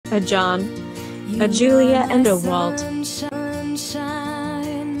a John, a Julia and a Walt.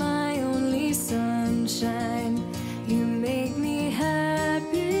 Sunshine, my only sunshine. You make me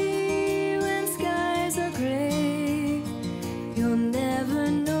happy when skies are gray. You'll never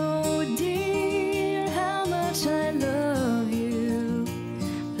know, dear, how much I love you.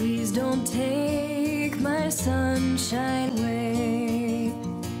 Please don't take my sunshine away.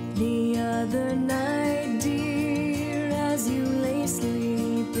 The other night, dear, as you lay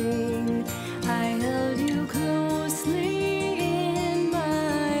sleeping, I held you closely in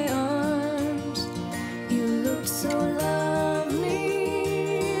my arms. You looked so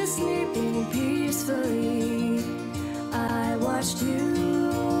lovely, sleeping peacefully. I watched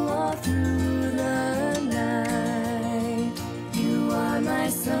you all through the night. You are my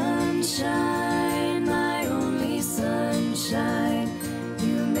sunshine, my only sunshine.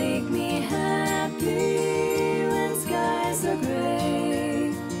 You make me happy when skies are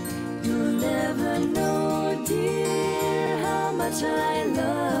gray. You'll never know, dear, how much I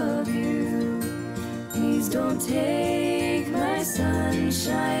love you. Please don't take my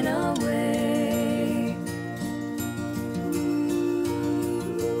sunshine away.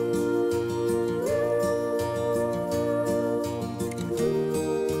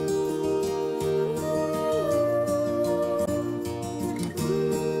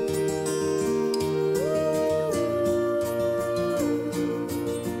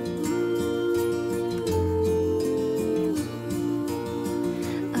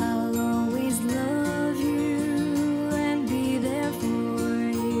 I'll always love you and be there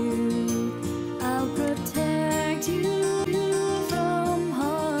for you. I'll protect you from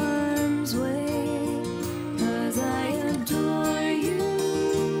harm's way, 'cause I adore you.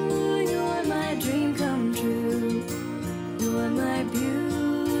 You're my dream come true. You're my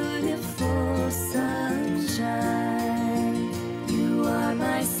beautiful sunshine. You are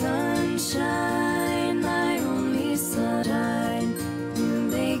my sunshine, my only sunshine. You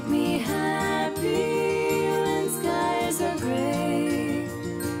make me happy when skies are gray.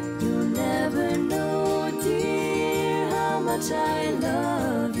 You'll never know, dear, how much I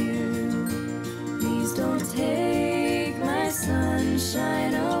love you. Please don't take my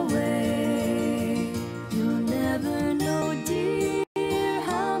sunshine away. You'll never know, dear,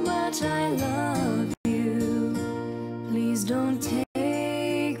 how much I love you. Please don't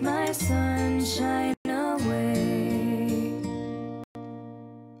take my sunshine away.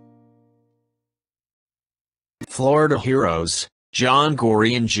 Florida Heroes, John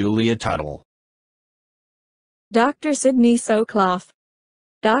Gorrie and Julia Tuttle. Dr. Sidney Soclof.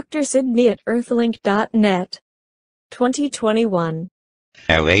 Dr. Sidney at earthlink.net. 2021.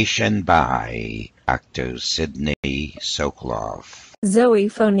 Narration by Dr. Sidney Soclof. Zoe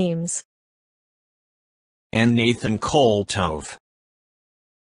Phonemes. And Nathan Koltove.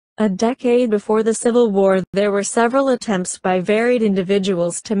 A decade before the Civil War, there were several attempts by varied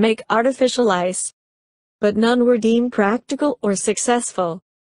individuals to make artificial ice, but none were deemed practical or successful.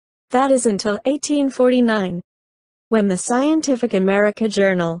 That is until 1849, when the Scientific American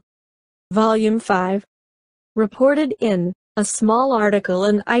Journal, Volume 5, reported in a small article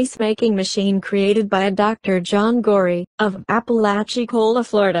an ice-making machine created by a Dr. John Gorrie of Apalachicola,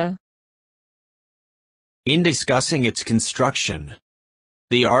 Florida. In discussing its construction,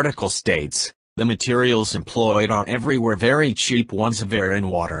 the article states, the materials employed are everywhere very cheap ones of air and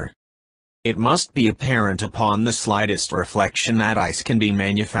water. It must be apparent upon the slightest reflection that ice can be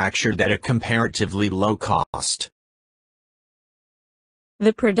manufactured at a comparatively low cost.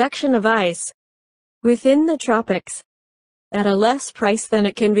 The production of ice within the tropics at a less price than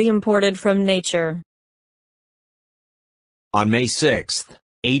it can be imported from nature. On May 6,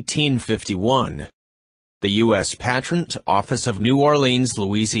 1851, the U.S. Patent Office of New Orleans,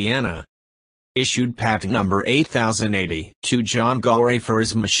 Louisiana, issued patent number 8080 to John Gorrie for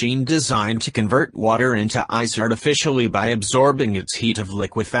his machine designed to convert water into ice artificially by absorbing its heat of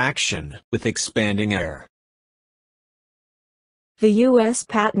liquefaction with expanding air. The U.S.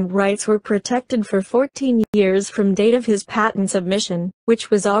 patent rights were protected for 14 years from date of his patent submission, which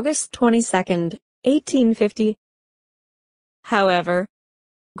was August 22, 1850. However,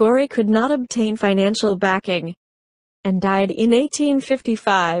 Gorrie could not obtain financial backing, and died in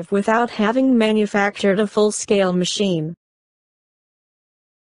 1855 without having manufactured a full-scale machine.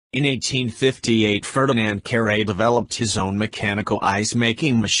 In 1858, Ferdinand Carré developed his own mechanical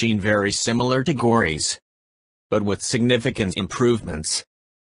ice-making machine very similar to Gorrie's, but with significant improvements,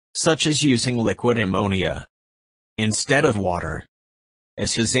 such as using liquid ammonia instead of water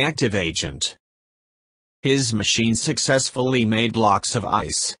as his active agent. His machine successfully made blocks of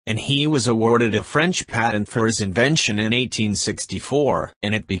ice, and he was awarded a French patent for his invention in 1864,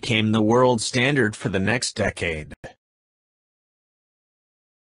 and it became the world standard for the next decade.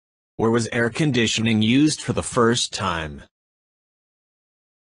 Where was air conditioning used for the first time?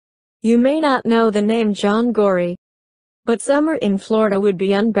 You may not know the name John Gorrie, but summer in Florida would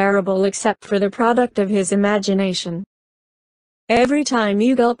be unbearable except for the product of his imagination. Every time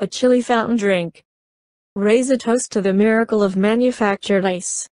you gulp a chilly fountain drink, raise a toast to the miracle of manufactured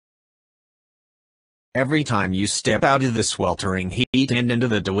ice. Every time you step out of the sweltering heat and into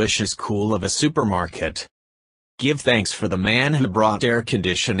the delicious cool of a supermarket, give thanks for the man who brought air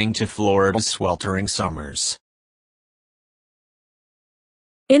conditioning to Florida's sweltering summers.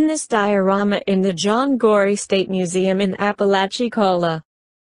 In this diorama in the John Gorrie State Museum in Apalachicola,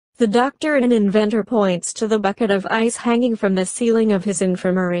 the doctor and inventor points to the bucket of ice hanging from the ceiling of his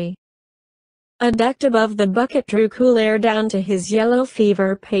infirmary. A duct above the bucket drew cool air down to his yellow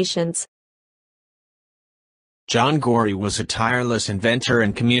fever patients. John Gorrie was a tireless inventor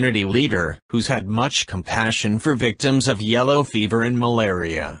and community leader who's had much compassion for victims of yellow fever and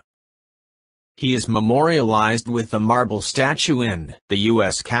malaria. He is memorialized with a marble statue in the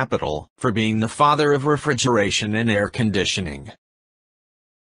U.S. Capitol for being the father of refrigeration and air conditioning.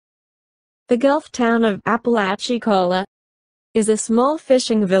 The Gulf town of Apalachicola is a small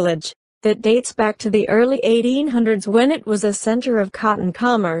fishing village that dates back to the early 1800s when it was a center of cotton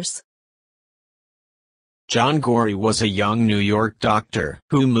commerce. John Gorrie was a young New York doctor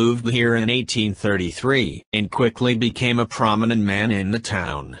who moved here in 1833 and quickly became a prominent man in the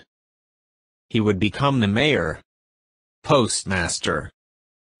town. He would become the mayor, postmaster,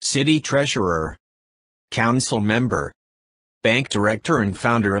 city treasurer, council member, bank director and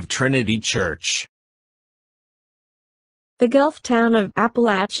founder of Trinity Church. The Gulf town of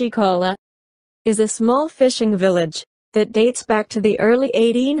Apalachicola is a small fishing village that dates back to the early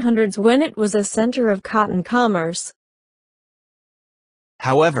 1800s when it was a center of cotton commerce.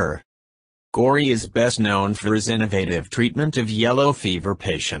 However, Gorrie is best known for his innovative treatment of yellow fever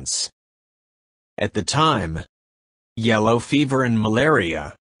patients. At the time, yellow fever and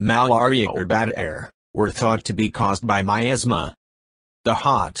malaria, or bad air, were thought to be caused by miasma, the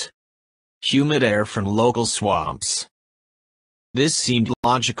hot, humid air from local swamps. This seemed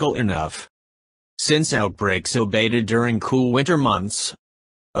logical enough, since outbreaks abated during cool winter months.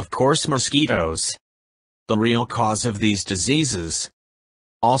 Of course, mosquitoes, the real cause of these diseases,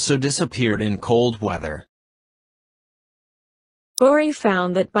 also disappeared in cold weather. Gorrie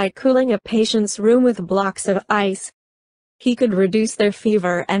found that by cooling a patient's room with blocks of ice, he could reduce their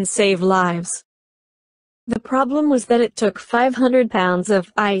fever and save lives. The problem was that it took 500 pounds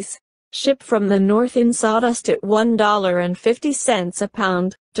of ice, shipped from the north in sawdust at $1.50 a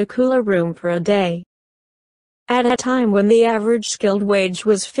pound, to cool a room for a day. At a time when the average skilled wage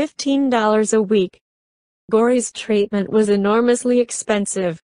was $15 a week, Gorrie's treatment was enormously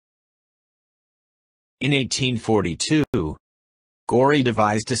expensive. In 1842, Gorrie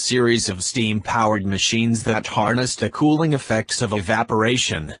devised a series of steam-powered machines that harnessed the cooling effects of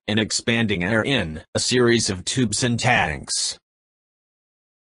evaporation and expanding air in a series of tubes and tanks.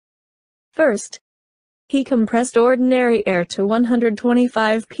 First, he compressed ordinary air to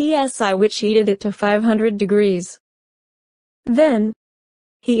 125 psi, which heated it to 500 degrees. Then,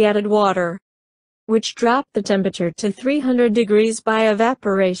 he added water, which dropped the temperature to 300 degrees by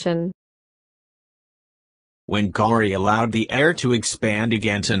evaporation. When Gorrie allowed the air to expand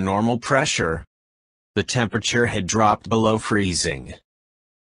again to normal pressure, the temperature had dropped below freezing.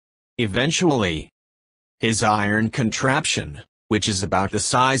 Eventually, his iron contraption, which is about the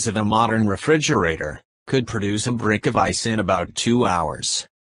size of a modern refrigerator, could produce a brick of ice in about 2 hours.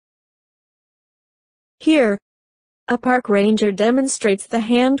 Here, a park ranger demonstrates the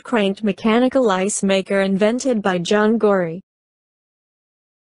hand-cranked mechanical ice maker invented by John Gorrie.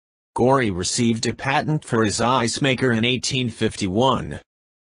 Gorrie received a patent for his ice maker in 1851,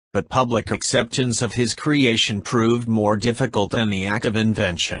 but public acceptance of his creation proved more difficult than the act of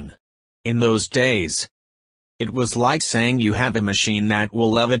invention. In those days, it was like saying you have a machine that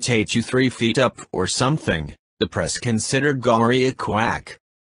will levitate you 3 feet up or something. The press considered Gorrie a quack,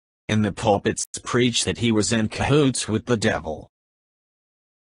 and the pulpits preached that he was in cahoots with the devil.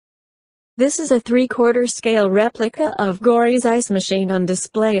 This is a 3/4 scale replica of Gorrie's ice machine on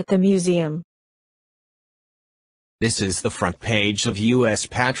display at the museum. This is the front page of U.S.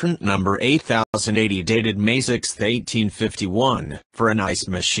 patent number 8080 dated May 6, 1851, for an ice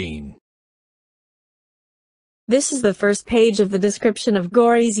machine. This is the first page of the description of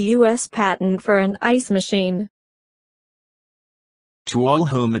Gorrie's U.S. patent for an ice machine. To all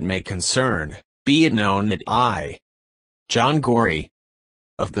whom it may concern, Be it known that I, John Gorrie,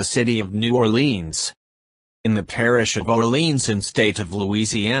 of the city of New Orleans, in the parish of Orleans and state of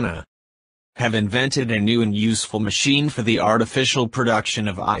Louisiana, have invented a new and useful machine for the artificial production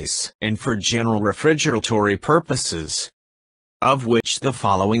of ice and for general refrigeratory purposes, of which the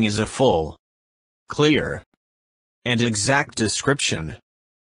following is a full, clear, and exact description,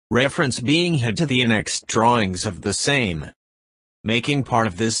 reference being had to the annexed drawings of the same, making part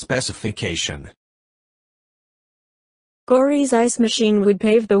of this specification. Gorrie's ice machine would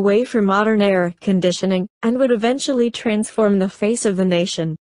pave the way for modern air conditioning, and would eventually transform the face of the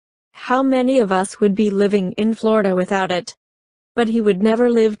nation. How many of us would be living in Florida without it? But he would never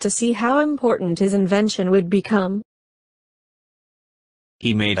live to see how important his invention would become.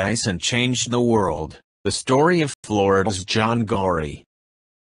 He made ice and changed the world. The story of Florida's John Gorrie.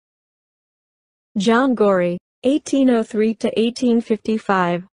 John Gorrie, 1803 to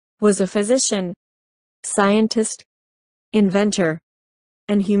 1855, was a physician, scientist, inventor,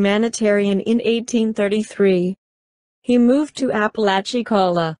 and humanitarian. In 1833, he moved to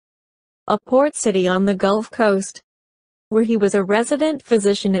Apalachicola, a port city on the Gulf Coast, where he was a resident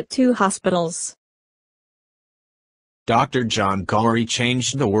physician at 2 hospitals. Dr. John Gorrie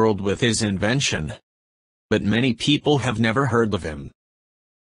changed the world with his invention, but many people have never heard of him.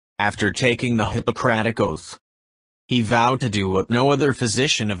 After taking the Hippocratic Oath, he vowed to do what no other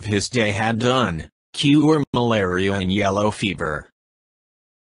physician of his day had done: cure malaria and yellow fever.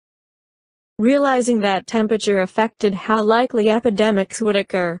 Realizing that temperature affected how likely epidemics would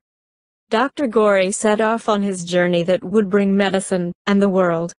occur, Dr. Gorrie set off on his journey that would bring medicine and the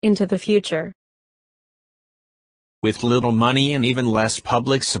world into the future. With little money and even less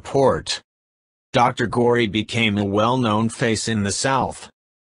public support, Dr. Gorrie became a well-known face in the South,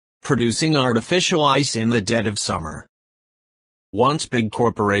 producing artificial ice in the dead of summer. Once big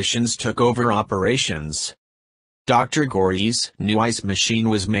corporations took over operations, Dr. Gorrie's new ice machine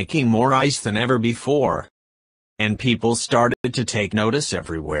was making more ice than ever before, and people started to take notice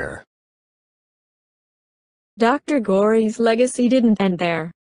everywhere. Dr. Gorrie's legacy didn't end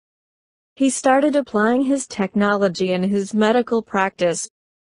there. He started applying his technology in his medical practice,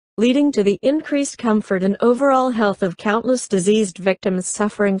 leading to the increased comfort and overall health of countless diseased victims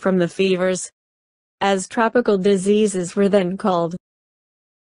suffering from the fevers, as tropical diseases were then called.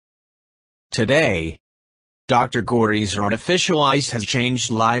 Today, Dr. Gorrie's artificial ice has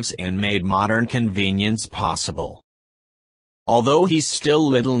changed lives and made modern convenience possible. Although he's still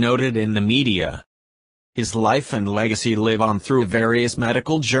little noted in the media, his life and legacy live on through various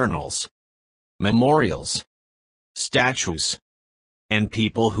medical journals, memorials, statues, and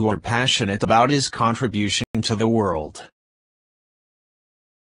people who are passionate about his contribution to the world.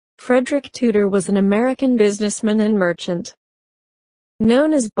 Frederic Tudor was an American businessman and merchant.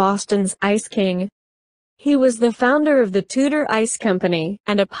 Known as Boston's Ice King, he was the founder of the Tudor Ice Company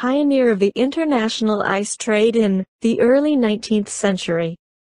and a pioneer of the international ice trade in the early 19th century.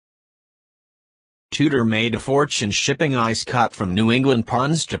 Tudor made a fortune shipping ice cut from New England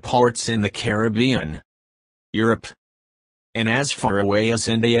ponds to ports in the Caribbean, Europe, and as far away as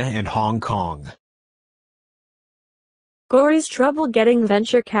India and Hong Kong. Gorrie's trouble getting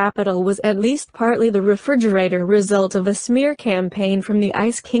venture capital was at least partly the refrigerator result of a smear campaign from the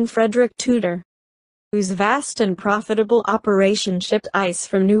Ice King Frederic Tudor, whose vast and profitable operation shipped ice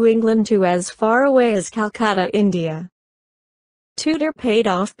from New England to as far away as Calcutta, India. Tudor paid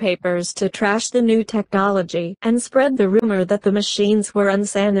off papers to trash the new technology and spread the rumor that the machines were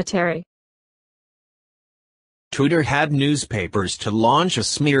unsanitary. Tudor had newspapers to launch a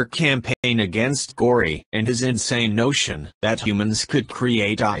smear campaign against Gorrie and his insane notion that humans could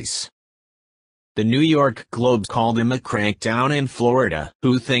create ice. The New York Globe called him a crankdown in Florida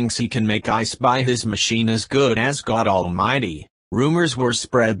who thinks he can make ice by his machine as good as God Almighty. Rumors were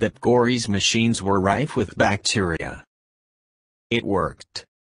spread that Gorrie's machines were rife with bacteria. It worked.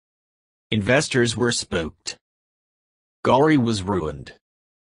 Investors were spooked. Gorrie was ruined.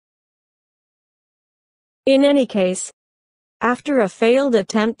 In any case, after a failed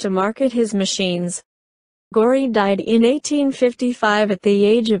attempt to market his machines, Gorrie died in 1855 at the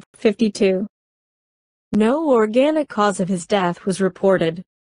age of 52. No organic cause of his death was reported,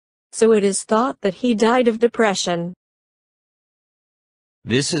 so it is thought that he died of depression.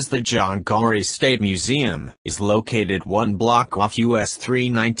 This is the John Gorrie State Museum, is located 1 block off US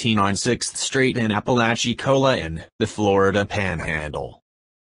 319 on 6th Street in Apalachicola in the Florida Panhandle.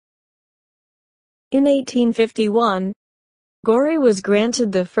 In 1851, Gorrie was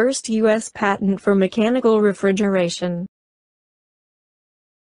granted the first U.S. patent for mechanical refrigeration.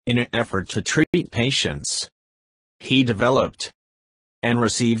 In an effort to treat patients, he developed and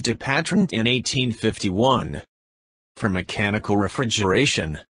received a patent in 1851 for mechanical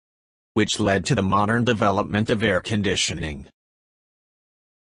refrigeration, which led to the modern development of air conditioning.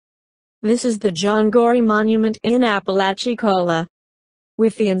 This is the John Gorrie Monument in Apalachicola,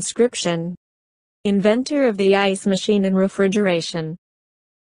 with the inscription, "Inventor of the ice machine and refrigeration."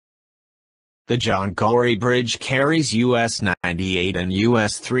 The John Gorrie Bridge carries US 98 and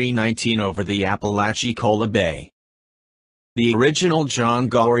US 319 over the Apalachicola Bay. The original John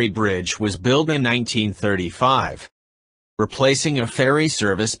Gorrie Bridge was built in 1935, replacing a ferry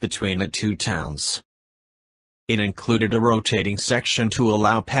service between the two towns. It included a rotating section to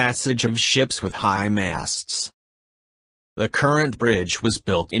allow passage of ships with high masts. The current bridge was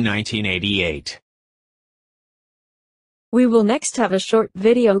built in 1988. We will next have a short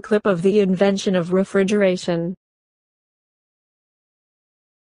video clip of the invention of refrigeration.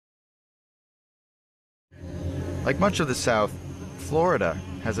 Like much of the South, Florida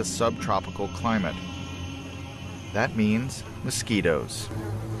has a subtropical climate. That means mosquitoes.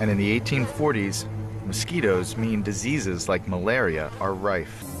 And in the 1840s, mosquitoes mean diseases like malaria are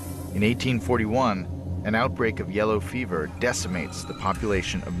rife. In 1841, an outbreak of yellow fever decimates the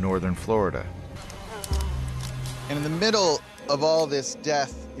population of northern Florida. And in the middle of all this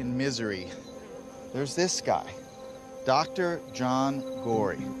death and misery, there's this guy, Dr. John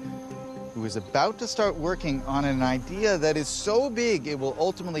Gorrie, who is about to start working on an idea that is so big it will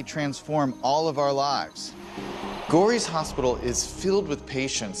ultimately transform all of our lives. Gorrie's hospital is filled with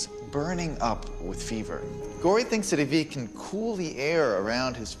patients burning up with fever. Gorrie thinks that if he can cool the air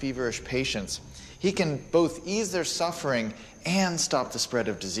around his feverish patients, he can both ease their suffering and stop the spread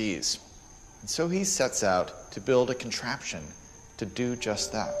of disease. And so he sets out to build a contraption to do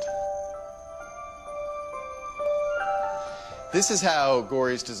just that. This is how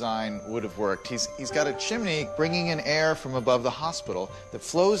Gorrie's design would have worked. He's got a chimney bringing in air from above the hospital that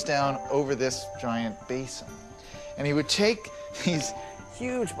flows down over this giant basin. And he would take these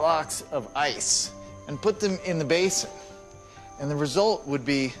huge blocks of ice and put them in the basin. And the result would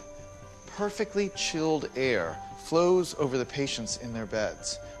be perfectly chilled air flows over the patients in their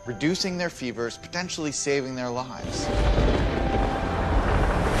beds, reducing their fevers, potentially saving their lives.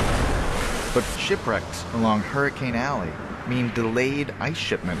 But shipwrecks along Hurricane Alley mean delayed ice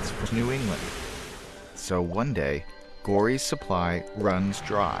shipments from New England. So one day, Gorrie's supply runs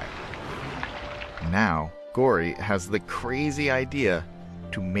dry. Now, Gorrie has the crazy idea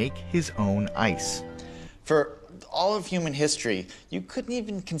to make his own ice. For all of human history, you couldn't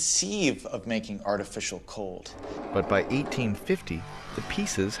even conceive of making artificial cold. But by 1850, the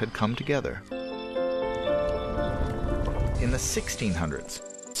pieces had come together. In the 1600s,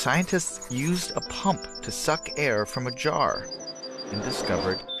 scientists used a pump to suck air from a jar and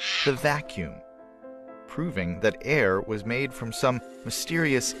discovered the vacuum, proving that air was made from some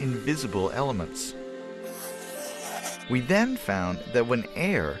mysterious invisible elements. We then found that when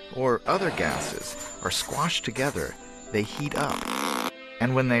air or other gases are squashed together, they heat up,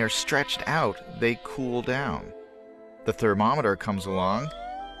 and when they are stretched out, they cool down. The thermometer comes along,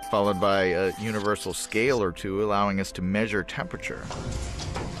 followed by a universal scale or two allowing us to measure temperature.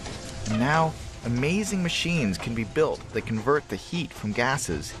 And now, amazing machines can be built that convert the heat from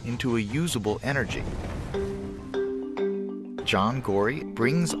gases into a usable energy. John Gorrie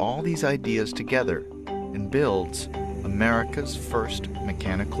brings all these ideas together and builds America's first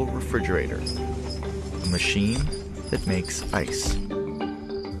mechanical refrigerator, a machine that makes ice.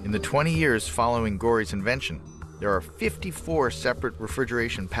 In the 20 years following Gorrie's invention, there are 54 separate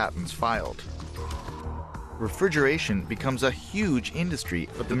refrigeration patents filed. Refrigeration becomes a huge industry,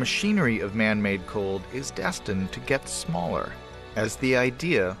 but the machinery of man-made cold is destined to get smaller, as the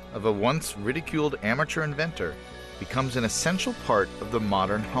idea of a once ridiculed amateur inventor becomes an essential part of the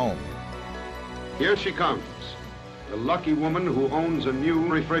modern home. Here she comes, the lucky woman who owns a new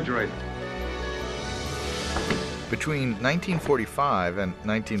refrigerator. Between 1945 and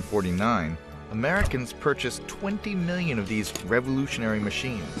 1949, Americans purchased 20 million of these revolutionary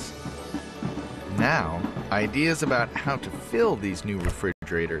machines. Now, ideas about how to fill these new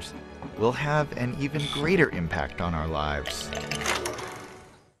refrigerators will have an even greater impact on our lives.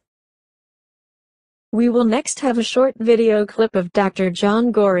 We will next have a short video clip of Dr.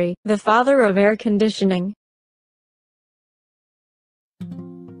 John Gorrie, the father of air conditioning.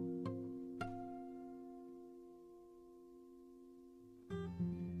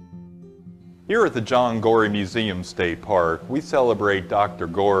 Here at the John Gorrie Museum State Park, we celebrate Dr.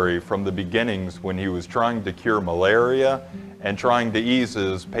 Gorrie from the beginnings when he was trying to cure malaria and trying to ease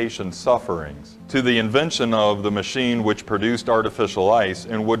his patients' sufferings, to the invention of the machine which produced artificial ice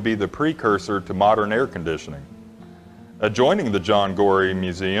and would be the precursor to modern air conditioning. Adjoining the John Gorrie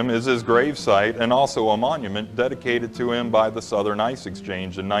Museum is his gravesite and also a monument dedicated to him by the Southern Ice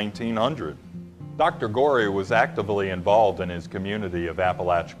Exchange in 1900. Dr. Gorrie was actively involved in his community of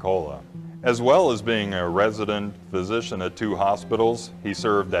Apalachicola. As well as being a resident physician at 2 hospitals, he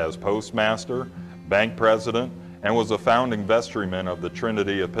served as postmaster, bank president, and was a founding vestryman of the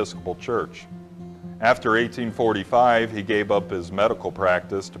Trinity Episcopal Church. After 1845, he gave up his medical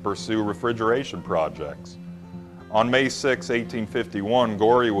practice to pursue refrigeration projects. On May 6, 1851,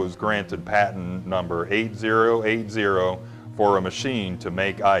 Gorrie was granted patent number 8080 for a machine to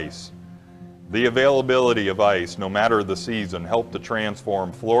make ice. The availability of ice, no matter the season, helped to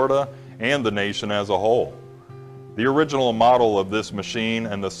transform Florida and the nation as a whole. The original model of this machine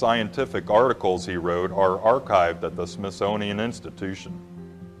and the scientific articles he wrote are archived at the Smithsonian Institution.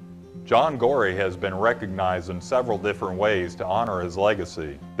 John Gorrie has been recognized in several different ways to honor his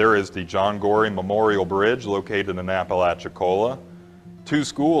legacy. There is the John Gorrie Memorial Bridge located in Apalachicola. 2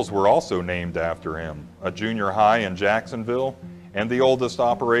 schools were also named after him, a junior high in Jacksonville and the oldest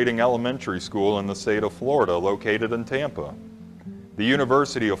operating elementary school in the state of Florida located in Tampa. The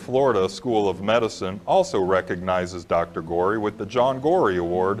University of Florida School of Medicine also recognizes Dr. Gorrie with the John Gorrie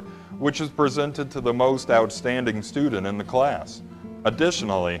Award, which is presented to the most outstanding student in the class.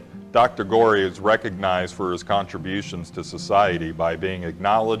 Additionally, Dr. Gorrie is recognized for his contributions to society by being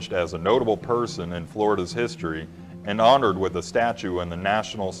acknowledged as a notable person in Florida's history and honored with a statue in the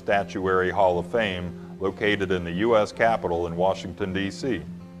National Statuary Hall of Fame located in the U.S. Capitol in Washington, D.C.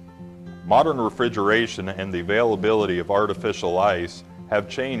 Modern refrigeration and the availability of artificial ice have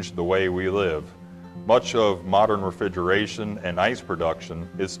changed the way we live. Much of modern refrigeration and ice production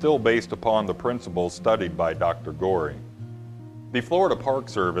is still based upon the principles studied by Dr. Gorrie. The Florida Park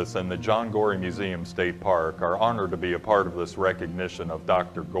Service and the John Gorrie Museum State Park are honored to be a part of this recognition of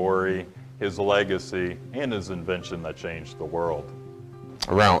Dr. Gorrie, his legacy, and his invention that changed the world.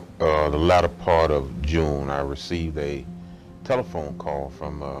 Around the latter part of June, I received a telephone call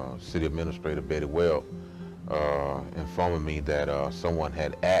from City Administrator Betty Webb informing me that someone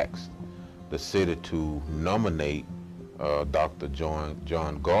had asked the city to nominate Dr.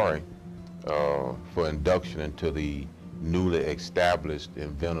 John Gorrie for induction into the newly established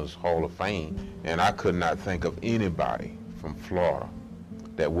Inventors Hall of Fame, and I could not think of anybody from Florida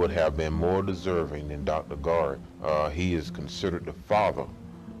that would have been more deserving than Dr. Gorrie. He is considered the father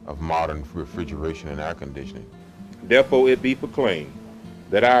of modern refrigeration and air conditioning. Therefore, it be proclaimed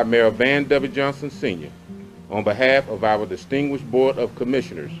that I, Mayor Van W. Johnson Sr., on behalf of our distinguished Board of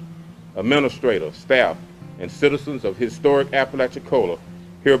Commissioners, administrators, staff, and citizens of historic Apalachicola,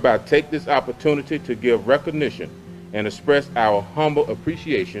 hereby take this opportunity to give recognition and express our humble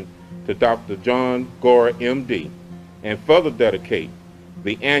appreciation to Dr. John Gorrie, M.D., and further dedicate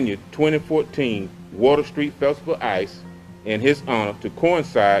the annual 2014 Water Street Festival Ice in his honor to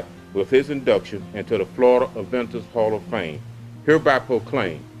coincide with his induction into the Florida Inventors Hall of Fame. Hereby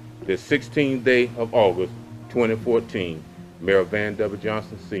proclaim this 16th day of August 2014, Mayor Van W.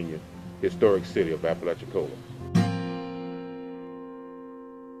 Johnson Sr., Historic City of Apalachicola.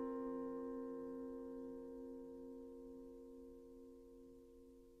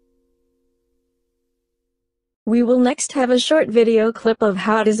 We will next have a short video clip of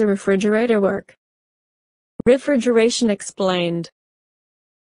how does a refrigerator work. Refrigeration explained.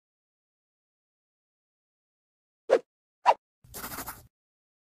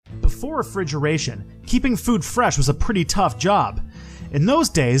 Before refrigeration, keeping food fresh was a pretty tough job. In those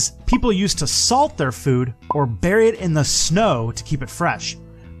days, people used to salt their food or bury it in the snow to keep it fresh.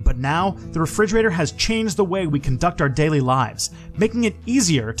 But now, the refrigerator has changed the way we conduct our daily lives, making it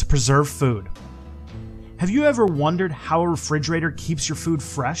easier to preserve food. Have you ever wondered how a refrigerator keeps your food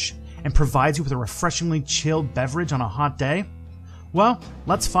fresh and provides you with a refreshingly chilled beverage on a hot day? Well,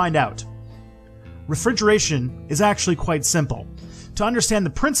 let's find out. Refrigeration is actually quite simple. To understand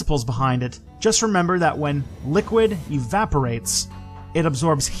the principles behind it, just remember that when liquid evaporates, it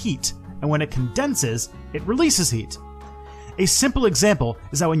absorbs heat, and when it condenses, it releases heat. A simple example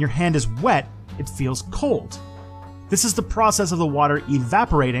is that when your hand is wet, it feels cold. This is the process of the water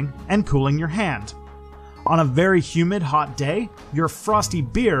evaporating and cooling your hand. On a very humid, hot day, your frosty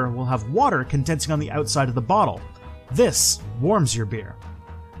beer will have water condensing on the outside of the bottle. This warms your beer.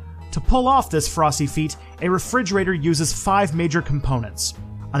 To pull off this frosty feat, a refrigerator uses 5 major components: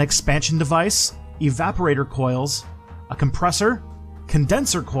 an expansion device, evaporator coils, a compressor,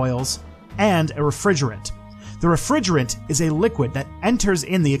 condenser coils, and a refrigerant. The refrigerant is a liquid that enters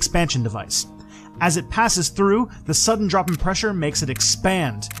in the expansion device. As it passes through, the sudden drop in pressure makes it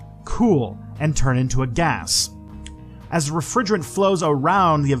expand, cool, and turn into a gas. As the refrigerant flows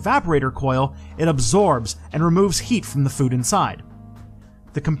around the evaporator coil, it absorbs and removes heat from the food inside.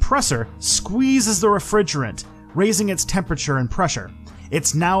 The compressor squeezes the refrigerant, raising its temperature and pressure.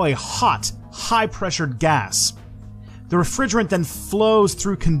 It's now a hot, high-pressured gas. The refrigerant then flows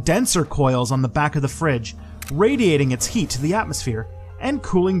through condenser coils on the back of the fridge, radiating its heat to the atmosphere and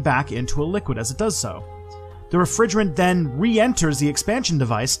cooling back into a liquid as it does so. The refrigerant then re-enters the expansion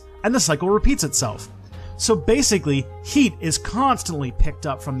device and the cycle repeats itself. So basically, heat is constantly picked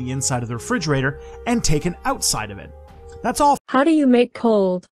up from the inside of the refrigerator and taken outside of it. That's all. How do you make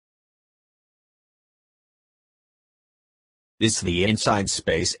cold? This is the inside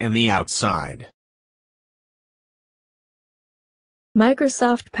space and the outside.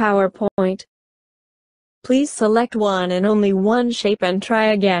 Microsoft PowerPoint. Please select one and only one shape and try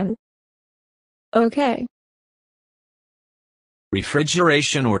again. Okay.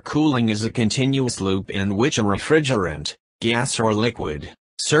 Refrigeration or cooling is a continuous loop in which a refrigerant, gas or liquid,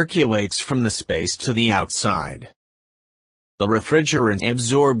 circulates from the space to the outside. The refrigerant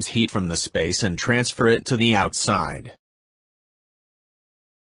absorbs heat from the space and transfers it to the outside.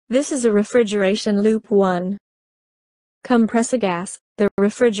 This is a refrigeration loop 1. Compress a gas, the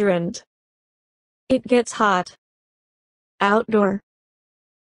refrigerant. It gets hot. Outdoor.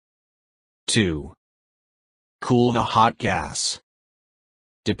 2. Cool the hot gas.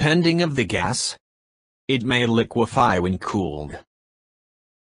 Depending of the gas, it may liquefy when cooled.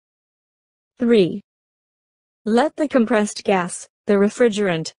 3. Let the compressed gas, the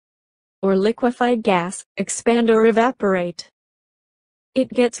refrigerant, or liquefied gas, expand or evaporate. It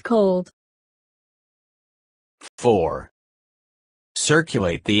gets cold. 4.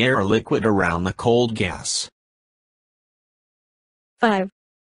 Circulate the air or liquid around the cold gas. 5.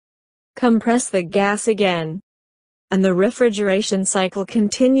 Compress the gas again, and the refrigeration cycle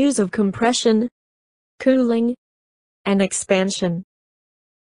continues of compression, cooling, and expansion.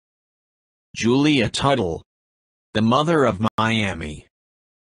 Julia Tuttle, the mother of Miami.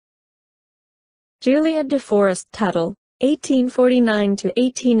 Julia DeForest Tuttle, 1849 to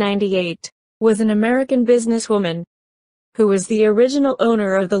 1898, was an American businesswoman who was the original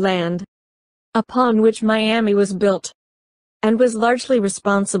owner of the land upon which Miami was built, and was largely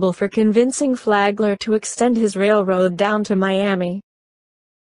responsible for convincing Flagle to extend his railroad down to Miami.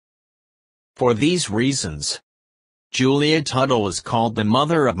 For these reasons, Julia Tuttle is called the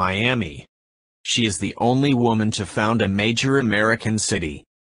mother of Miami. She is the only woman to found a major American city.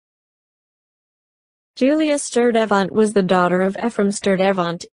 Julia Sturdevant was the daughter of Ephraim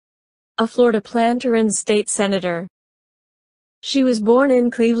Sturdevant, a Florida planter and state senator. She was born in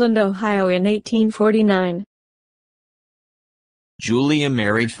Cleveland, Ohio in 1849. Julia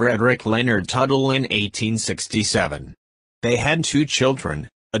married Frederic Leonard Tuttle in 1867. They had 2 children,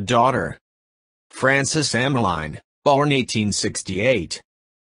 a daughter, Frances Emmeline, born 1868,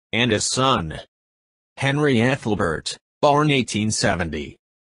 and a son, Henry Ethelbert, born 1870.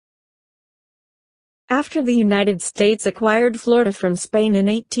 After the United States acquired Florida from Spain in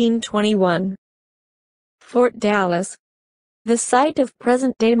 1821, Fort Dallas, the site of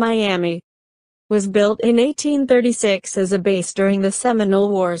present-day Miami, was built in 1836 as a base during the Seminole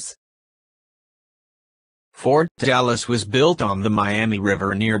Wars. Fort Dallas was built on the Miami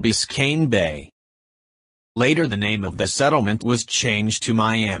River near Biscayne Bay. Later the name of the settlement was changed to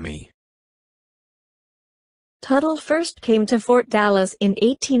Miami. Tuttle first came to Fort Dallas in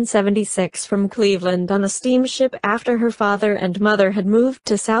 1876 from Cleveland on a steamship after her father and mother had moved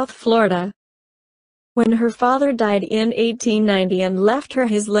to South Florida. When her father died in 1890 and left her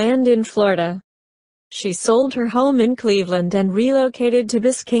his land in Florida, she sold her home in Cleveland and relocated to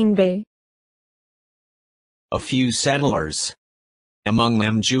Biscayne Bay. A few settlers, among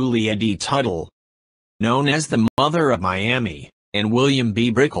them Julia D. Tuttle, known as the mother of Miami, and William B.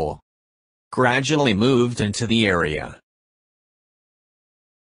 Brickell, gradually moved into the area.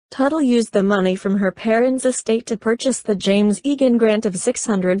 Tuttle used the money from her parents' estate to purchase the James Egan grant of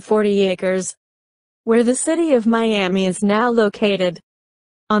 640 acres, where the city of Miami is now located,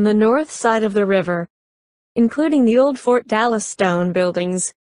 on the north side of the river, including the old Fort Dallas stone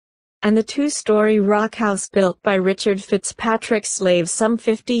buildings, and the 2-story rock house built by Richard Fitzpatrick's slaves some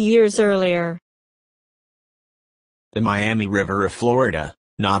 50 years earlier. The Miami River of Florida,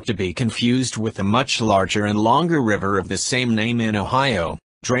 not to be confused with the much larger and longer river of the same name in Ohio,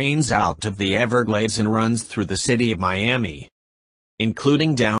 drains out of the Everglades and runs through the city of Miami,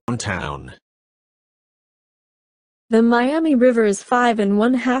 including downtown. The Miami River is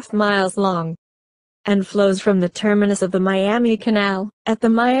 5½ miles long, and flows from the terminus of the Miami Canal, at the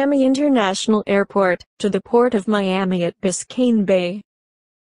Miami International Airport, to the port of Miami at Biscayne Bay.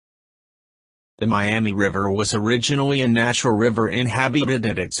 The Miami River was originally a natural river inhabited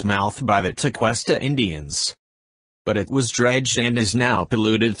at its mouth by the Tequesta Indians. But it was dredged and is now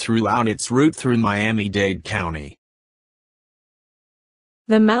polluted throughout its route through Miami-Dade County.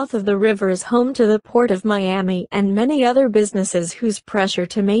 The mouth of the river is home to the Port of Miami and many other businesses whose pressure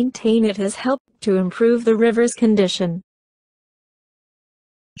to maintain it has helped to improve the river's condition.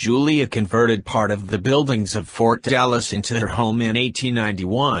 Julia converted part of the buildings of Fort Dallas into her home in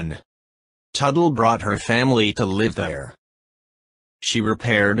 1891. Tuttle brought her family to live there. She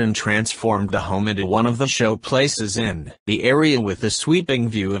repaired and transformed the home into one of the show places in the area with a sweeping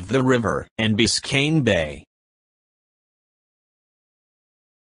view of the river and Biscayne Bay.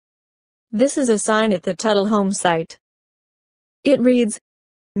 This is a sign at the Tuttle home site. It reads,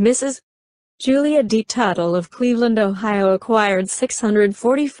 Mrs. Julia D. Tuttle of Cleveland, Ohio acquired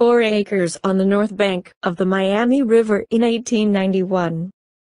 644 acres on the north bank of the Miami River in 1891.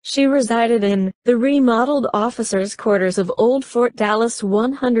 She resided in the remodeled officers' quarters of Old Fort Dallas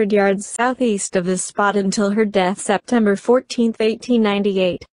 100 yards southeast of this spot until her death September 14,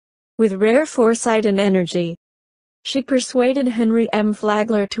 1898. With rare foresight and energy, she persuaded Henry M.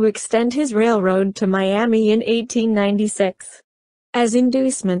 Flagle to extend his railroad to Miami in 1896. As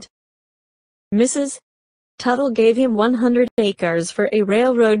inducement, Mrs. Tuttle gave him 100 acres for a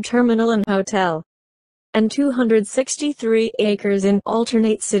railroad terminal and hotel, and 263 acres in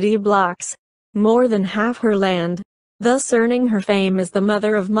alternate city blocks, more than half her land, thus earning her fame as the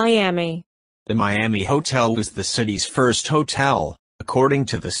Mother of Miami. The Miami Hotel was the city's first hotel, according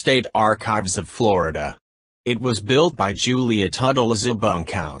to the State Archives of Florida. It was built by Julia Tuttle as a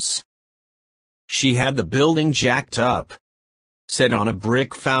bunkhouse. She had the building jacked up, set on a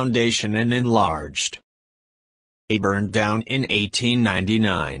brick foundation and enlarged. It burned down in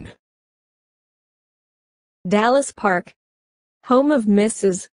 1899. Dallas Park, home of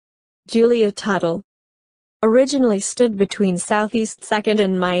Mrs. Julia Tuttle, originally stood between Southeast 2nd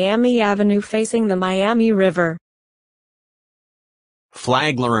and Miami Avenue facing the Miami River.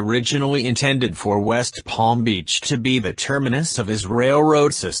 Flagle originally intended for West Palm Beach to be the terminus of his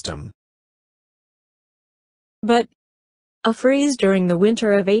railroad system. But a freeze during the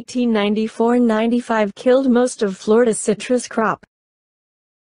winter of 1894-95 killed most of Florida's citrus crop.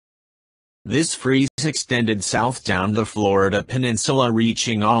 This freeze extended south down the Florida peninsula,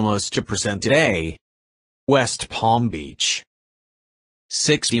 reaching almost to present-day West Palm Beach.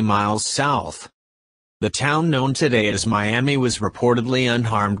 60 miles south, the town known today as Miami was reportedly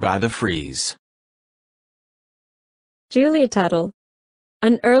unharmed by the freeze. Julia Tuttle,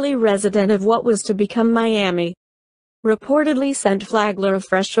 an early resident of what was to become Miami, reportedly sent Flagle a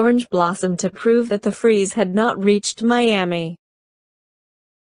fresh orange blossom to prove that the freeze had not reached Miami.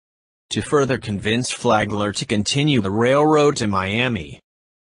 To further convince Flagle to continue the railroad to Miami,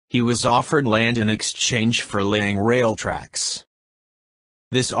 he was offered land in exchange for laying rail tracks.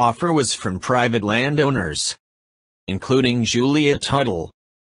 This offer was from private landowners, including Julia Tuttle,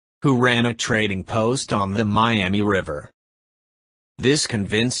 who ran a trading post on the Miami River. This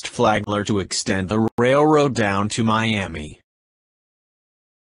convinced Flagle to extend the railroad down to Miami.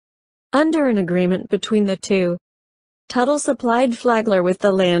 Under an agreement between the two, Tuttle supplied Flagle with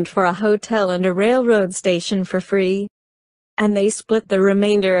the land for a hotel and a railroad station for free, and they split the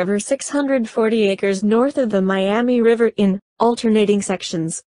remainder of her 640 acres north of the Miami River in alternating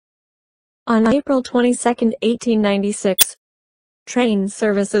sections. On April 22, 1896, train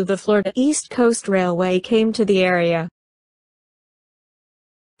service of the Florida East Coast Railway came to the area.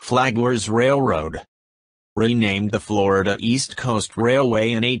 Flagler's Railroad, renamed the Florida East Coast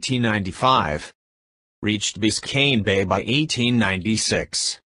Railway in 1895, reached Biscayne Bay by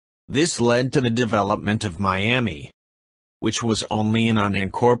 1896. This led to the development of Miami, which was only an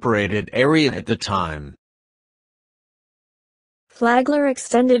unincorporated area at the time. Flagle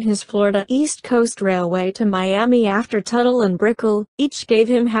extended his Florida East Coast Railway to Miami after Tuttle and Brickell each gave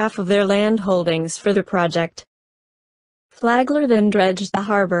him half of their land holdings for the project. Flagle then dredged the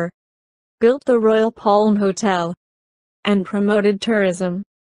harbor, built the Royal Palm Hotel, and promoted tourism.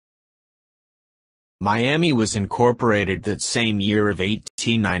 Miami was incorporated that same year of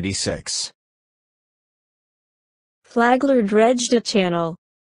 1896. Flagle dredged a channel,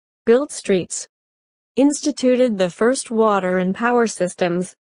 built streets, instituted the first water and power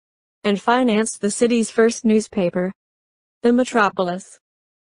systems, and financed the city's first newspaper, the Metropolis.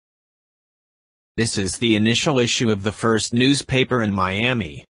 This is the initial issue of the first newspaper in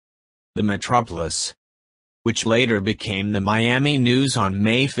Miami, the Metropolis, which later became the Miami News on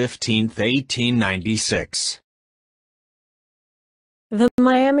May 15, 1896. The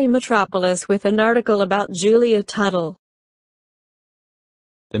Miami Metropolis with an article about Julia Tuttle.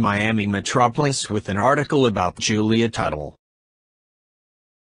 the Miami metropolis with an article about Julia Tuttle.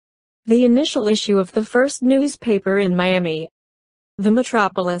 The initial issue of the first newspaper in Miami, the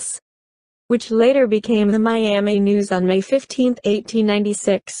Metropolis, which later became the Miami News on May 15,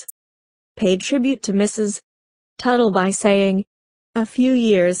 1896, paid tribute to Mrs. Tuttle by saying, "A few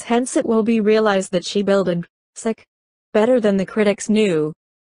years hence it will be realized that she builded better than the critics knew,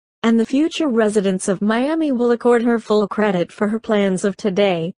 and the future residents of Miami will accord her full credit for her plans of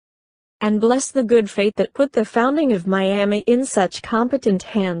today, and bless the good fate that put the founding of Miami in such competent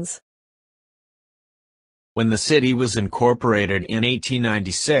hands." When the city was incorporated in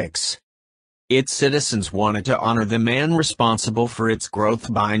 1896, its citizens wanted to honor the man responsible for its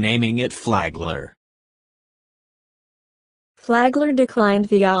growth by naming it Flagler. Flagler declined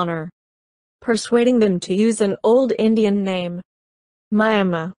the honor, persuading them to use an old Indian name,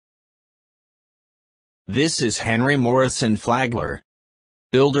 Miami. This is Henry Morrison Flagler,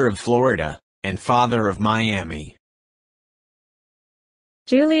 builder of Florida, and father of Miami.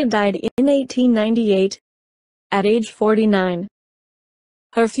 Julia died in 1898, at age 49.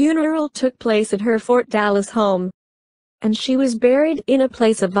 Her funeral took place at her Fort Dallas home, and she was buried in a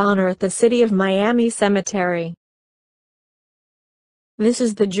place of honor at the City of Miami Cemetery. This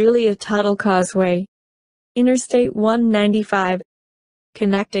is the Julia Tuttle Causeway, Interstate 195,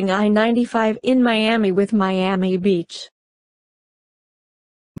 connecting I-95 in Miami with Miami Beach.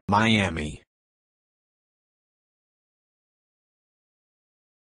 Miami.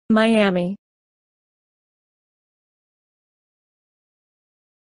 Miami.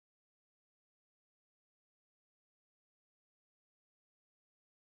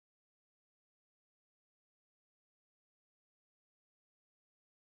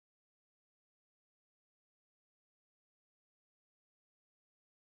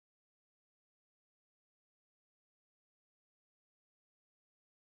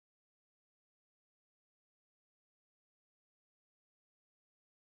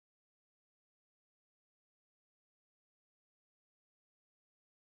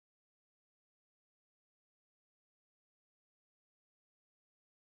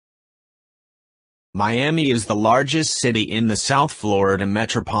 Miami is the largest city in the South Florida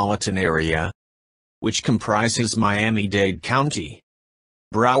metropolitan area, which comprises Miami-Dade County,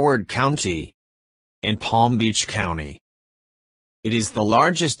 Broward County, and Palm Beach County. It is the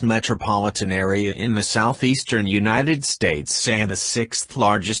largest metropolitan area in the southeastern United States and the sixth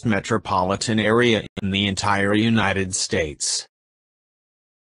largest metropolitan area in the entire United States.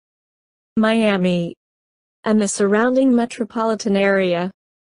 Miami and the surrounding metropolitan area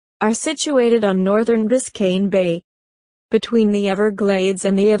are situated on northern Biscayne Bay, between the Everglades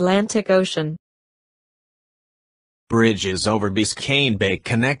and the Atlantic Ocean. Bridges over Biscayne Bay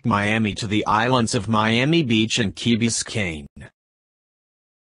connect Miami to the islands of Miami Beach and Key Biscayne.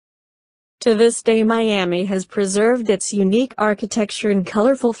 To this day, Miami has preserved its unique architecture and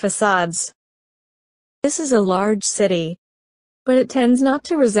colorful facades. This is a large city, but it tends not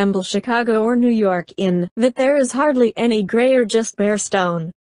to resemble Chicago or New York in that there is hardly any gray or just bare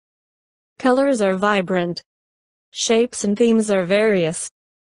stone. Colors are vibrant. Shapes and themes are various.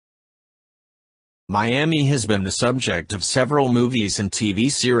 Miami has been the subject of several movies and TV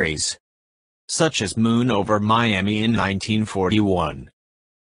series, such as Moon over Miami in 1941.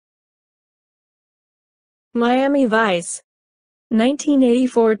 Miami Vice,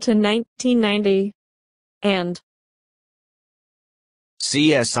 1984 to 1990, and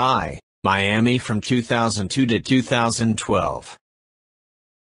CSI, Miami from 2002 to 2012.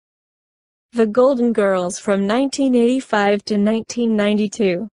 The Golden Girls from 1985 to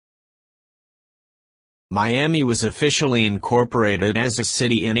 1992. Miami was officially incorporated as a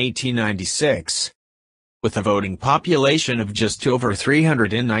city in 1896, with a voting population of just over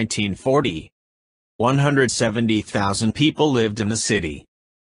 300 in 1940. 170,000 people lived in the city.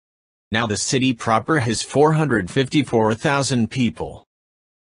 Now the city proper has 454,000 people.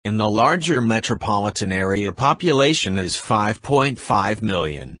 In the larger metropolitan area, population is 5.5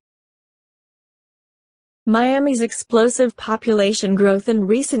 million. Miami's explosive population growth in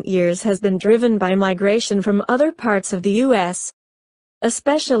recent years has been driven by migration from other parts of the U.S.,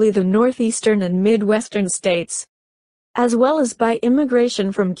 especially the northeastern and midwestern states, as well as by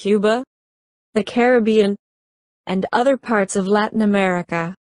immigration from Cuba, the Caribbean, and other parts of Latin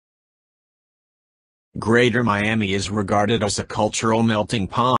America. Greater Miami is regarded as a cultural melting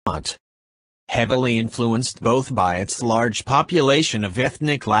pot, heavily influenced both by its large population of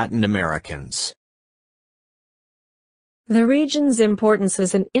ethnic Latin Americans. The region's importance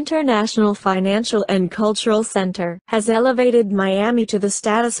as an international financial and cultural center has elevated Miami to the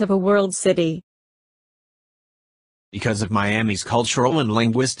status of a world city. because of Miami's cultural and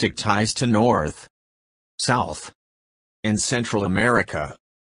linguistic ties to North, South, and Central America,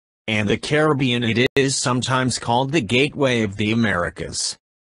 and the Caribbean. It is sometimes called the Gateway of the Americas.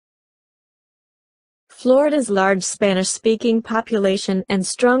 Florida's large Spanish-speaking population and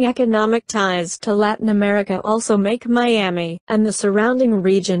strong economic ties to Latin America also make Miami and the surrounding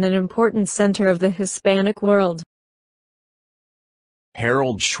region an important center of the Hispanic world.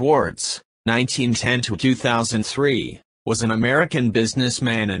 Harold Schwartz, 1910 to 2003, was an American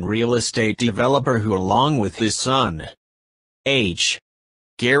businessman and real estate developer who, along with his son, H.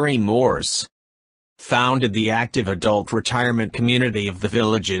 Gary Morse, founded the active adult retirement community of the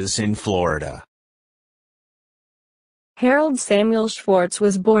Villages in Florida. Harold Samuel Schwartz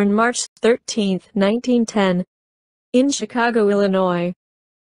was born March 13, 1910, in Chicago, Illinois,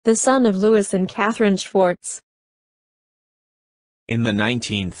 the son of Louis and Catherine Schwartz. In the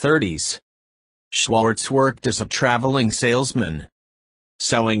 1930s, Schwartz worked as a traveling salesman,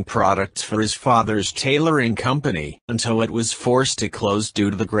 selling products for his father's tailoring company until it was forced to close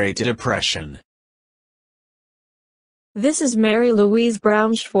due to the Great Depression. This is Mary Louise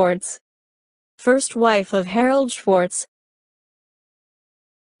Brown Schwartz, first wife of Harold Schwartz.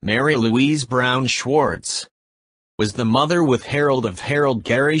 Mary Louise Brown Schwartz was the mother with Harold of Harold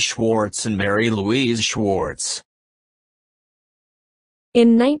Gary Schwartz and Mary Louise Schwartz.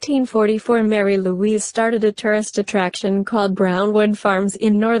 In 1944, Mary Louise started a tourist attraction called Brownwood Farms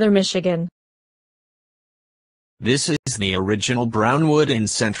in northern Michigan. This is the original Brownwood in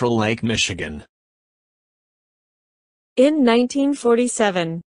Central Lake, Michigan. In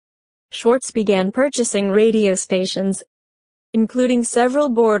 1947, Schwartz began purchasing radio stations, including several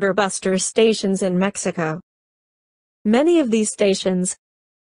border buster stations in Mexico. Many of these stations,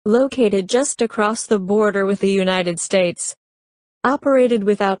 located just across the border with the United States, operated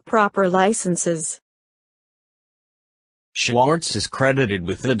without proper licenses. Schwartz is credited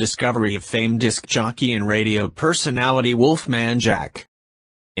with the discovery of famed disc jockey and radio personality Wolfman Jack,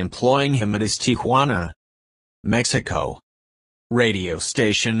 employing him at his Tijuana, Mexico, radio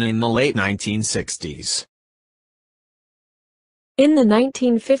station in the late 1960s. In the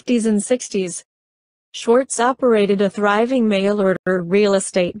 1950s and 60s, Schwartz operated a thriving mail-order real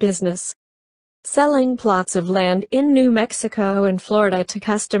estate business, selling plots of land in New Mexico and Florida to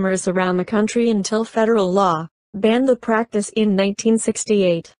customers around the country until federal law banned the practice in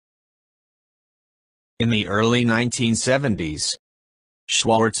 1968. In the early 1970s,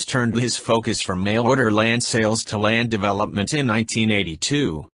 Schwartz turned his focus from mail-order land sales to land development. In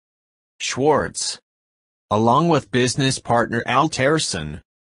 1982, Schwartz, along with business partner Al Terson,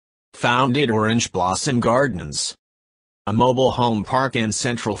 founded Orange Blossom Gardens, a mobile home park in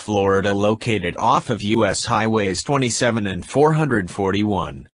Central Florida located off of U.S. Highways 27 and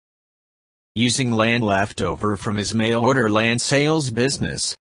 441. Using land left over from his mail-order land sales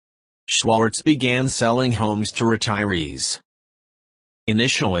business, Schwartz began selling homes to retirees.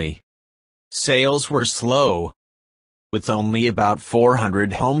 Initially, sales were slow, with only about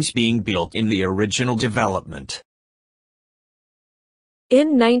 400 homes being built in the original development.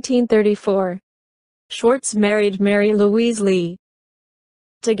 In 1934, Schwartz married Mary Louise Lee.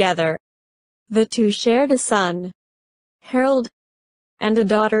 Together, the two shared a son, Harold, and a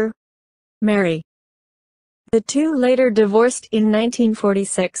daughter, Mary. The two later divorced in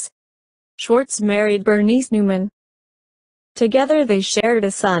 1946. Schwartz married Bernice Newman. Together they shared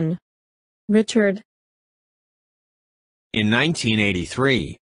a son, Richard. In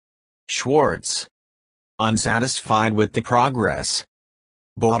 1983, Schwartz, unsatisfied with the progress,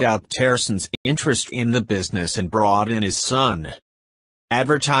 bought out Terson's interest in the business and brought in his son,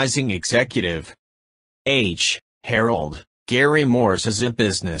 advertising executive H. Harold Gary Morse, as a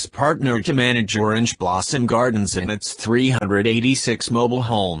business partner to manage Orange Blossom Gardens and its 386 mobile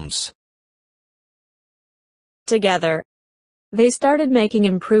homes. Together, they started making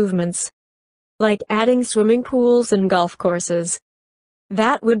improvements, like adding swimming pools and golf courses,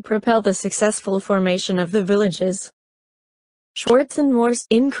 that would propel the successful formation of the Villages. Schwartz and Morse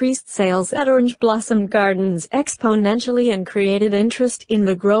increased sales at Orange Blossom Gardens exponentially and created interest in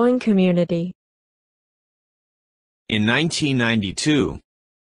the growing community. In 1992,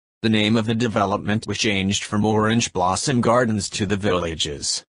 the name of the development was changed from Orange Blossom Gardens to the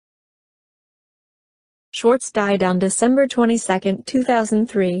Villages. Schwartz died on December 22,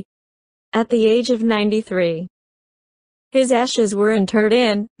 2003, at the age of 93. His ashes were interred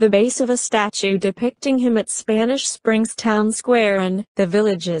in the base of a statue depicting him at Spanish Springs Town Square in the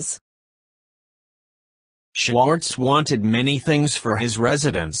Villages. Schwartz wanted many things for his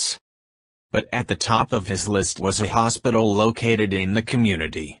residents, but at the top of his list was a hospital located in the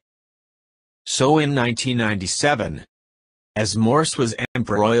community. So in 1997, as Morse was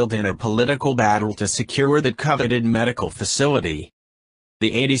embroiled in a political battle to secure the coveted medical facility,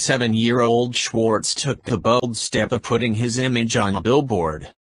 the 87-year-old Schwartz took the bold step of putting his image on a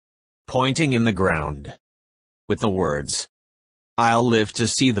billboard, pointing in the ground, with the words, "I'll live to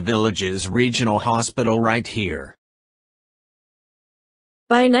see the village's regional hospital right here."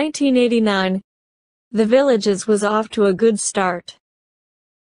 By 1989, the Villages was off to a good start.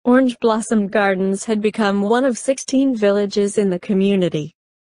 Orange Blossom Gardens had become one of 16 villages in the community.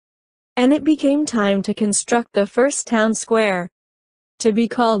 And it became time to construct the first town square, to be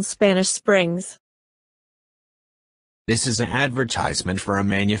called Spanish Springs. This is an advertisement for a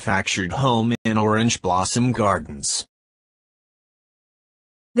manufactured home in Orange Blossom Gardens.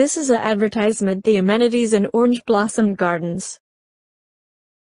 This is an advertisement the amenities in Orange Blossom Gardens.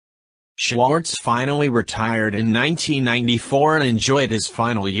 Schwartz finally retired in 1994 and enjoyed his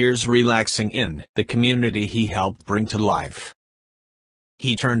final years relaxing in the community he helped bring to life.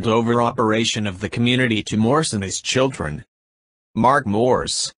 He turned over operation of the community to Morse and his children, Mark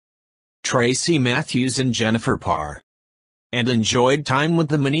Morse, Tracy Matthews and Jennifer Parr, and enjoyed time with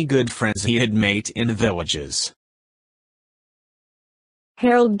the many good friends he had made in the Villages.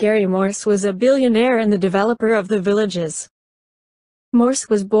 Harold Gary Morse was a billionaire and the developer of the Villages. Morse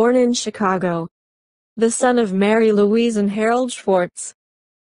was born in Chicago, the son of Mary Louise and Harold Schwartz.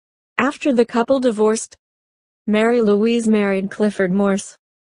 After the couple divorced, Mary Louise married Clifford Morse.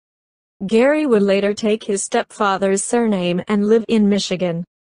 Gary would later take his stepfather's surname and live in Michigan.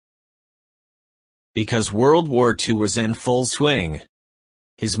 Because World War II was in full swing,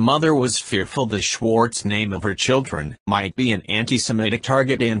 his mother was fearful the Schwartz name of her children might be an anti-Semitic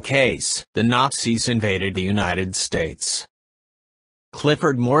target in case the Nazis invaded the United States.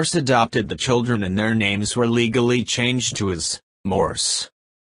 Clifford Morse adopted the children and their names were legally changed to as Morse.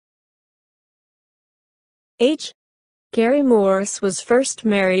 Gary Morse was first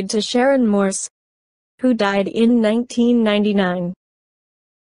married to Sharon Morse, who died in 1999.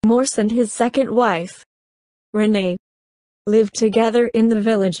 Morse and his second wife, Renee, lived together in the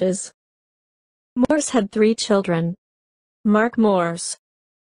Villages. Morse had 3 children, Mark Morse,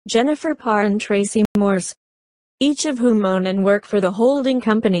 Jennifer Parr and Tracy Morse, each of whom own and work for the holding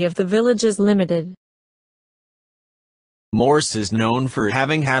company of the Villages Limited. Morse is known for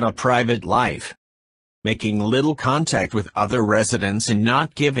having had a private life, making little contact with other residents and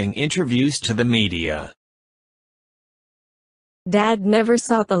not giving interviews to the media. Dad never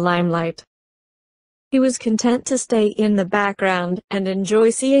sought the limelight. He was content to stay in the background and enjoy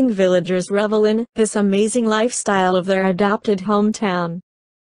seeing villagers revel in this amazing lifestyle of their adopted hometown.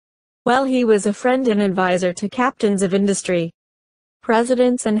 While he was a friend and advisor to captains of industry,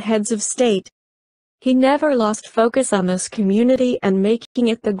 presidents and heads of state, he never lost focus on this community and making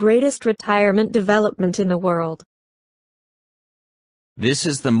it the greatest retirement development in the world. This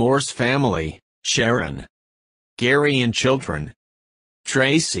is the Morse family: Sharon, Gary and children,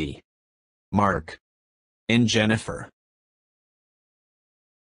 Tracy, Mark, and Jennifer.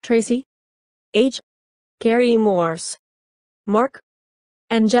 Tracy, Gary Morse, Mark,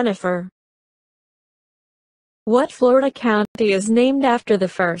 and Jennifer. What Florida county is named after the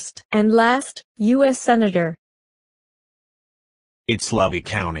first and last U.S. Senator? It's Levy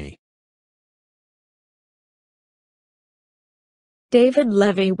County. David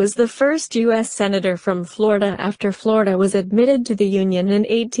Levy was the first U.S. Senator from Florida after Florida was admitted to the Union in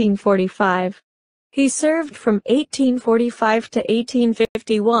 1845. He served from 1845 to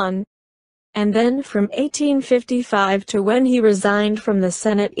 1851, and then from 1855 to when he resigned from the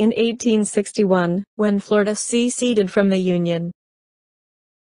Senate in 1861, when Florida seceded from the Union.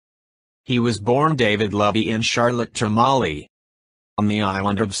 He was born David Levy in Charlotte, Tamale, on the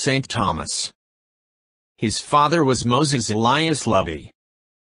island of St. Thomas. His father was Moses Elias Levy,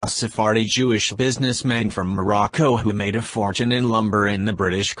 a Sephardi Jewish businessman from Morocco who made a fortune in lumber in the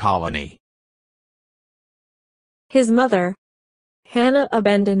British colony. His mother, Hannah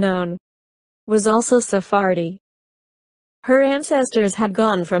Abendanon, was also Sephardi. Her ancestors had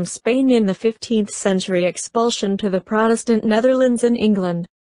gone from Spain in the 15th century expulsion to the Protestant Netherlands and England.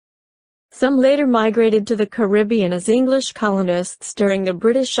 Some later migrated to the Caribbean as English colonists during the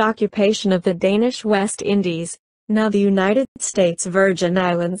British occupation of the Danish West Indies, now the United States Virgin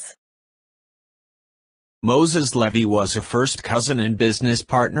Islands. Moses Levy was a first cousin and business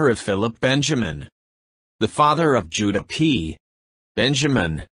partner of Philip Benjamin, the father of Judah P.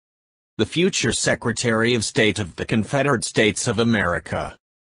 Benjamin, the future Secretary of State of the Confederate States of America.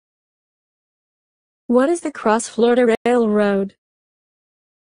 What is the Cross Florida Railroad?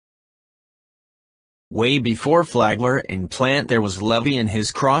 Way before Flagler and Plant there was Levy and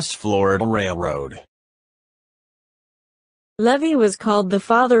his Cross-Florida Railroad. Levy was called the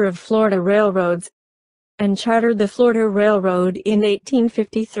father of Florida railroads and chartered the Florida Railroad in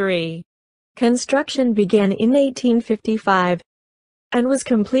 1853. Construction began in 1855 and was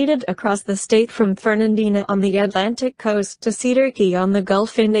completed across the state from Fernandina on the Atlantic coast to Cedar Key on the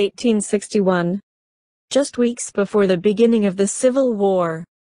Gulf in 1861, just weeks before the beginning of the Civil War.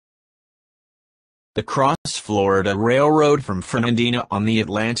 The Cross-Florida Railroad from Fernandina on the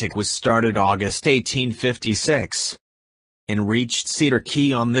Atlantic was started August 1856 and reached Cedar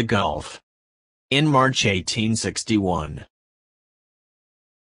Key on the Gulf in March 1861.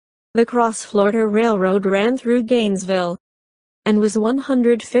 The Cross-Florida Railroad ran through Gainesville and was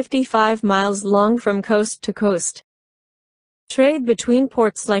 155 miles long from coast to coast. Trade between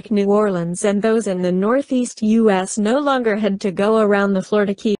ports like New Orleans and those in the northeast U.S. no longer had to go around the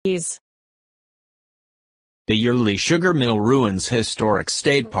Florida Keys. The Yulee Sugar Mill Ruins Historic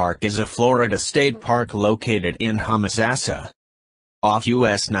State Park is a Florida state park located in Homosassa, off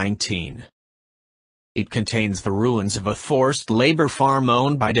US 19. It contains the ruins of a forced labor farm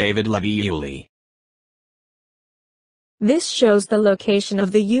owned by David Levy Yulee. This shows the location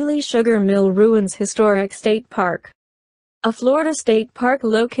of the Yulee Sugar Mill Ruins Historic State Park, a Florida state park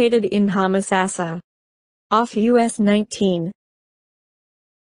located in Homosassa, off US 19.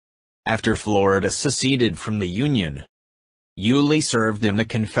 After Florida seceded from the Union, Yulee served in the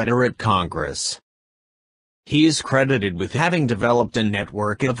Confederate Congress. He is credited with having developed a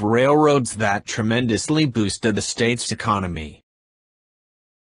network of railroads that tremendously boosted the state's economy.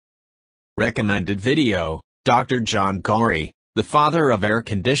 Recommended video: Dr. John Gorrie, the father of air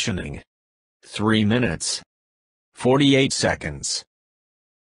conditioning. 3 minutes. 48 seconds.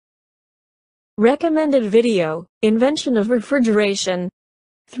 Recommended video: Invention of refrigeration.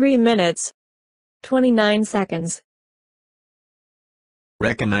 3 minutes. 29 seconds.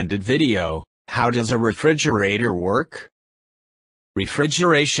 Recommended video: How does a refrigerator work?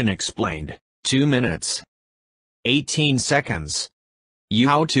 Refrigeration explained. 2 minutes. 18 seconds.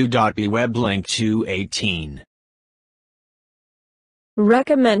 How-to.be web link 218.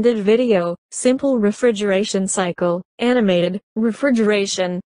 Recommended video: Simple refrigeration cycle, animated,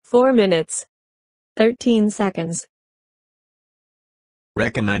 refrigeration, 4 minutes. 13 seconds.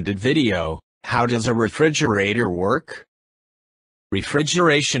 Recommended video: How does a refrigerator work?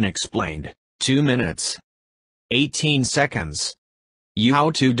 Refrigeration explained. 2 minutes. 18 seconds.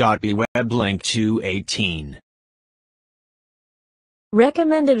 How-to.be web link 218.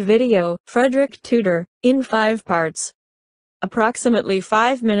 Recommended video: Frederic Tudor, in 5 parts. Approximately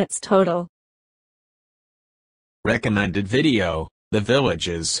 5 minutes total. Recommended video: The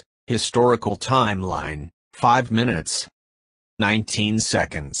Villages, Historical Timeline, 5 minutes. 19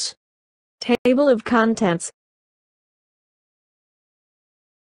 seconds. Table of contents.